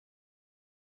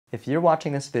If you're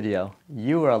watching this video,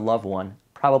 you or a loved one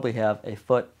probably have a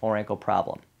foot or ankle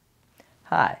problem.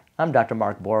 Hi, I'm Dr.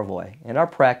 Marc Borovoy, and our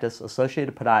practice,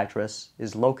 Associated Podiatrists,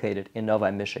 is located in Novi,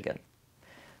 Michigan.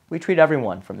 We treat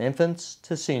everyone from infants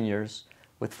to seniors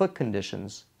with foot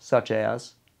conditions such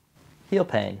as heel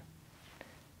pain,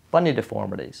 bunion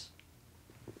deformities,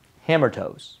 hammer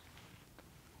toes,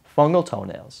 fungal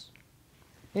toenails,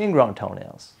 ingrown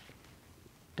toenails,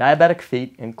 diabetic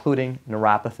feet including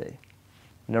neuropathy,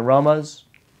 neuromas,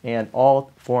 and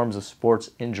all forms of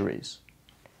sports injuries.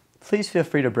 Please feel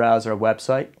free to browse our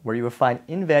website where you will find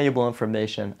invaluable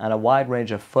information on a wide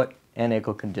range of foot and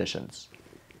ankle conditions.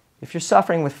 If you're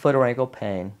suffering with foot or ankle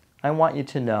pain, I want you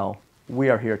to know we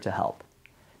are here to help.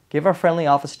 Give our friendly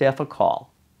office staff a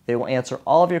call. They will answer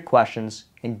all of your questions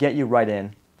and get you right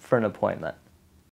in for an appointment.